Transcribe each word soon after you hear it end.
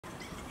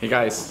Hey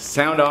guys,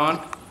 sound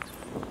on.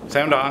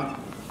 Sound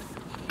on.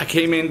 I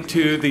came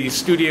into the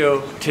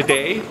studio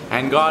today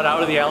and got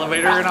out of the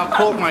elevator, and I'll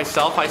quote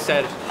myself, I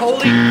said,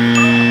 holy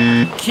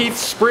Keith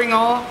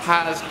Springall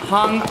has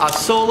hung a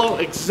solo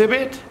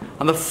exhibit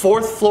on the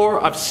 4th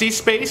floor of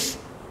cSPACE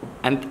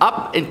and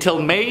up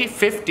until May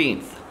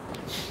 15th.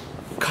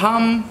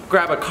 Come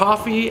grab a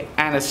coffee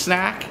and a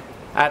snack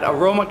at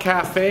Aroma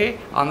Cafe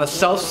on the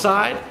south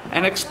side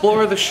and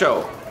explore the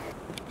show.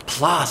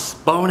 Plus,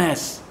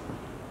 bonus,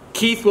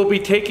 Keith will be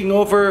taking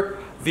over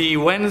the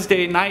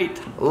Wednesday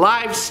night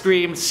live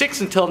stream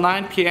 6 until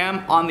 9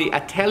 p.m. on the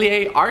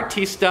Atelier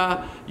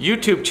Artista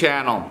YouTube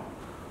channel.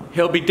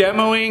 He'll be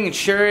demoing and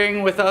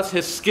sharing with us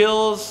his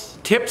skills,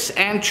 tips,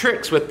 and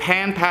tricks with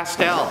pan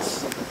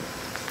pastels.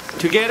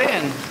 To get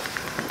in,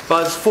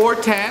 buzz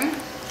 410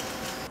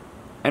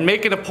 and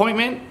make an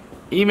appointment.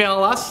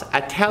 Email us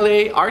at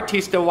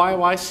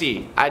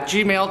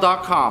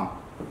atelierartistayyc@gmail.com.